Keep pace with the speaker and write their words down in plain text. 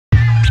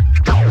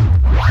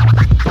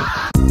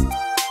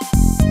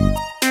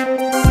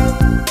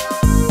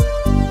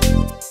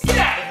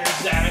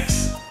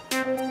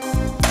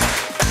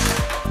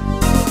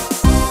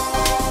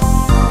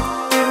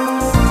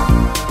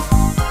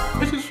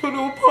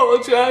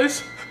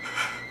apologize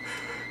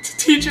to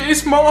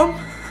TJ's mom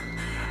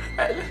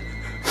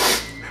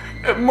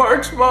and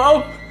Mark's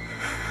mom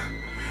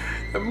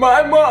and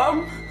my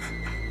mom.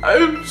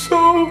 I'm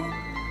so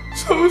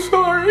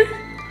sorry.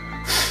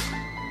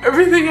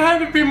 Everything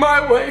had to be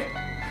my way.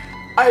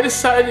 I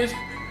decided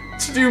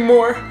to do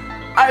more.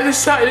 I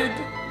decided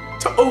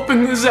to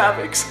open the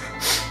XaviX.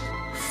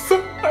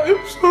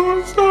 I'm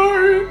so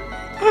sorry.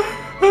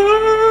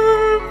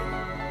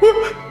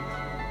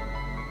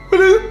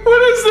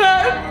 What is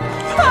that?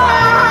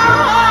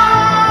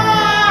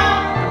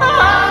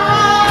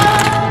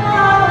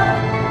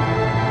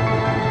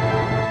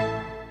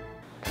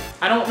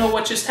 I don't know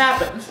what just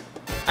happened.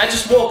 I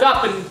just woke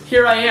up and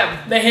here I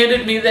am. They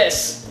handed me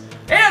this.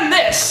 And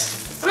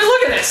this! I mean,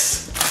 look at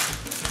this!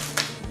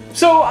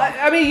 So,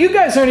 I mean, you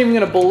guys aren't even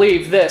gonna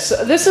believe this.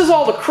 This is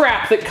all the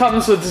crap that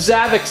comes with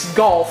XaviX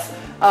Golf.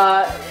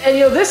 And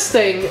you know, this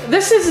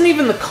isn't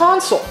even the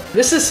console.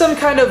 This is some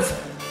kind of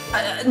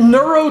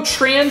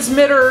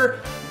neurotransmitter,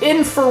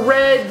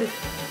 infrared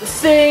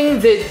thing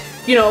that,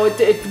 you know,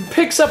 it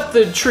picks up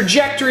the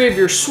trajectory of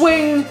your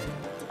swing,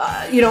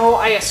 you know,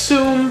 I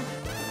assume.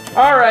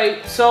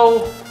 Alright,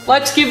 so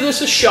let's give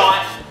this a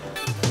shot.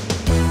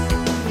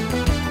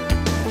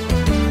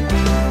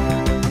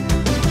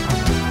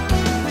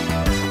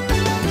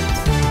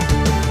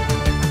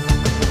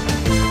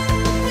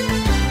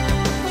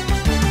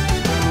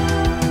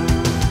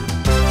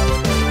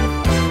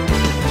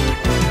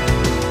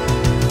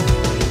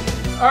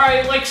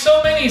 Alright, like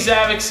so many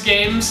XaviX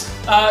games,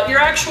 your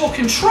actual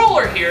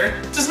controller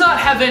here does not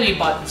have any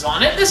buttons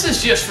on it. This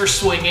is just for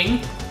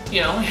swinging,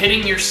 you know,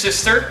 hitting your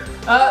sister.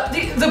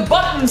 The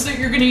buttons that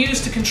you're going to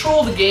use to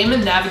control the game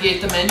and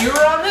navigate the menu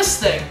are on this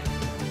thing.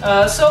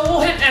 So we'll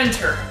hit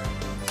enter.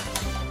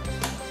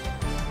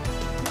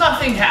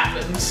 Nothing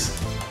happens.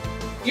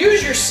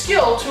 Use your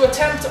skill to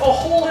attempt a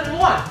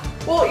hole-in-one.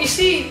 Well, you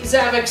see,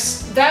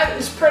 XaviX, that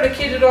is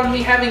predicated on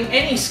me having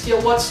any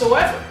skill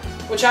whatsoever,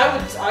 which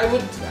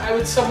I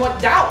would somewhat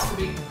doubt, to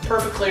be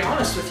perfectly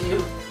honest with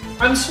you.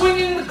 I'm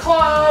swinging the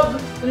club,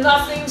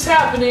 nothing's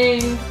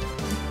happening.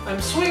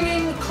 I'm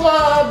swinging the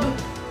club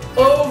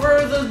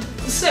over the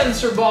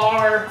sensor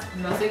bar,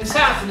 nothing's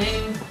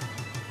happening.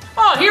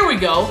 Oh, here we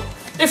go.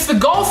 If the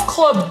golf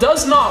club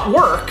does not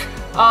work,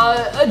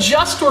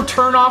 adjust or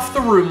turn off the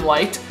room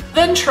light,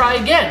 then try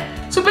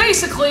again. So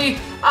basically,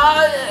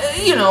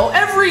 you know,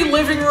 every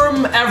living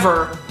room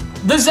ever,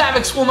 the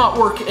XaviX will not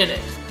work in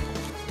it.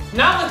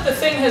 Now that the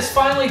thing has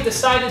finally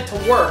decided to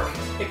work,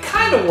 it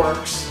kind of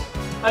works.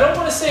 I don't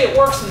want to say it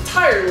works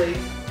entirely,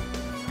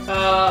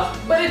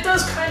 but it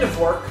does kind of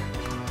work.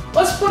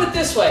 Let's put it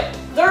this way.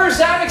 There are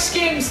XaviX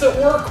games that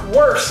work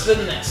worse than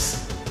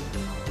this.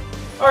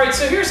 Alright,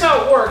 so here's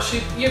how it works.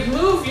 You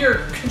move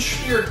your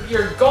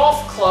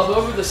golf club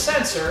over the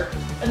sensor,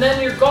 and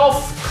then your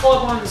golf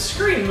club on the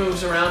screen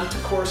moves around to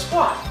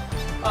correspond.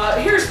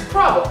 Here's the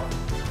problem.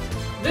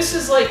 This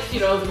is like, you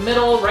know, the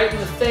middle, right in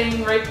the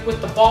thing, right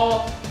with the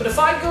ball. But if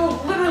I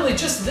go literally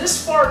just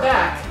this far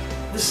back,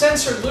 the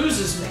sensor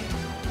loses me.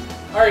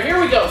 Alright,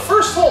 here we go.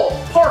 First hole,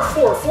 par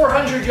 4,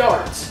 400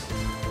 yards.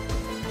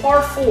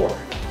 Par 4.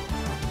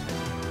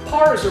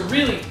 Par is a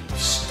really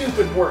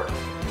stupid word.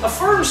 A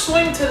firm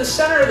swing to the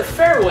center of the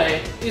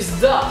fairway is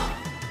the.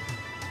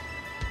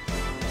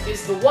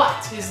 Is the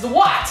what? Is the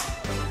what?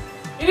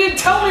 He didn't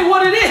tell me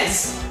what it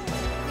is.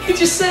 He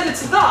just said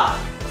it's the.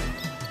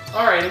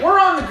 Alright, we're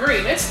on the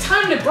green. It's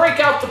time to break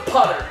out the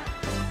putter.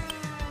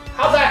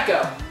 How'd that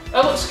go?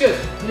 That looks good.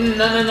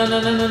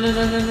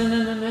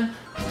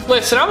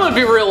 Listen, I'm gonna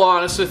be real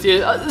honest with you.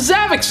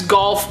 XaviX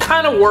Golf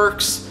kind of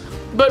works,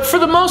 but for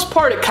the most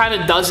part it kind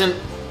of doesn't.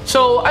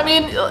 So, I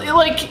mean,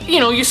 like, you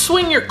know, you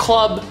swing your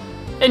club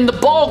and the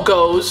ball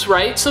goes,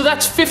 right? So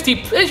that's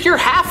 50, you're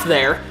half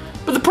there.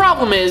 But the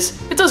problem is,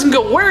 it doesn't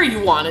go where you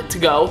want it to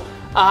go,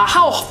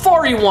 how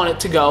far you want it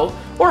to go,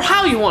 or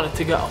how you want it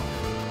to go.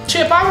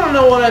 Chip, I don't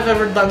know what I've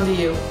ever done to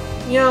you.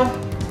 You know,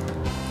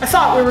 I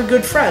thought we were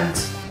good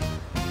friends.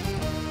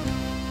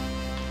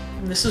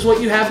 And this is what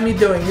you have me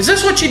doing. Is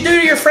this what you do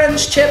to your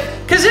friends, Chip?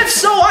 Because if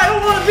so, I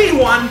don't want to be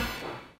one.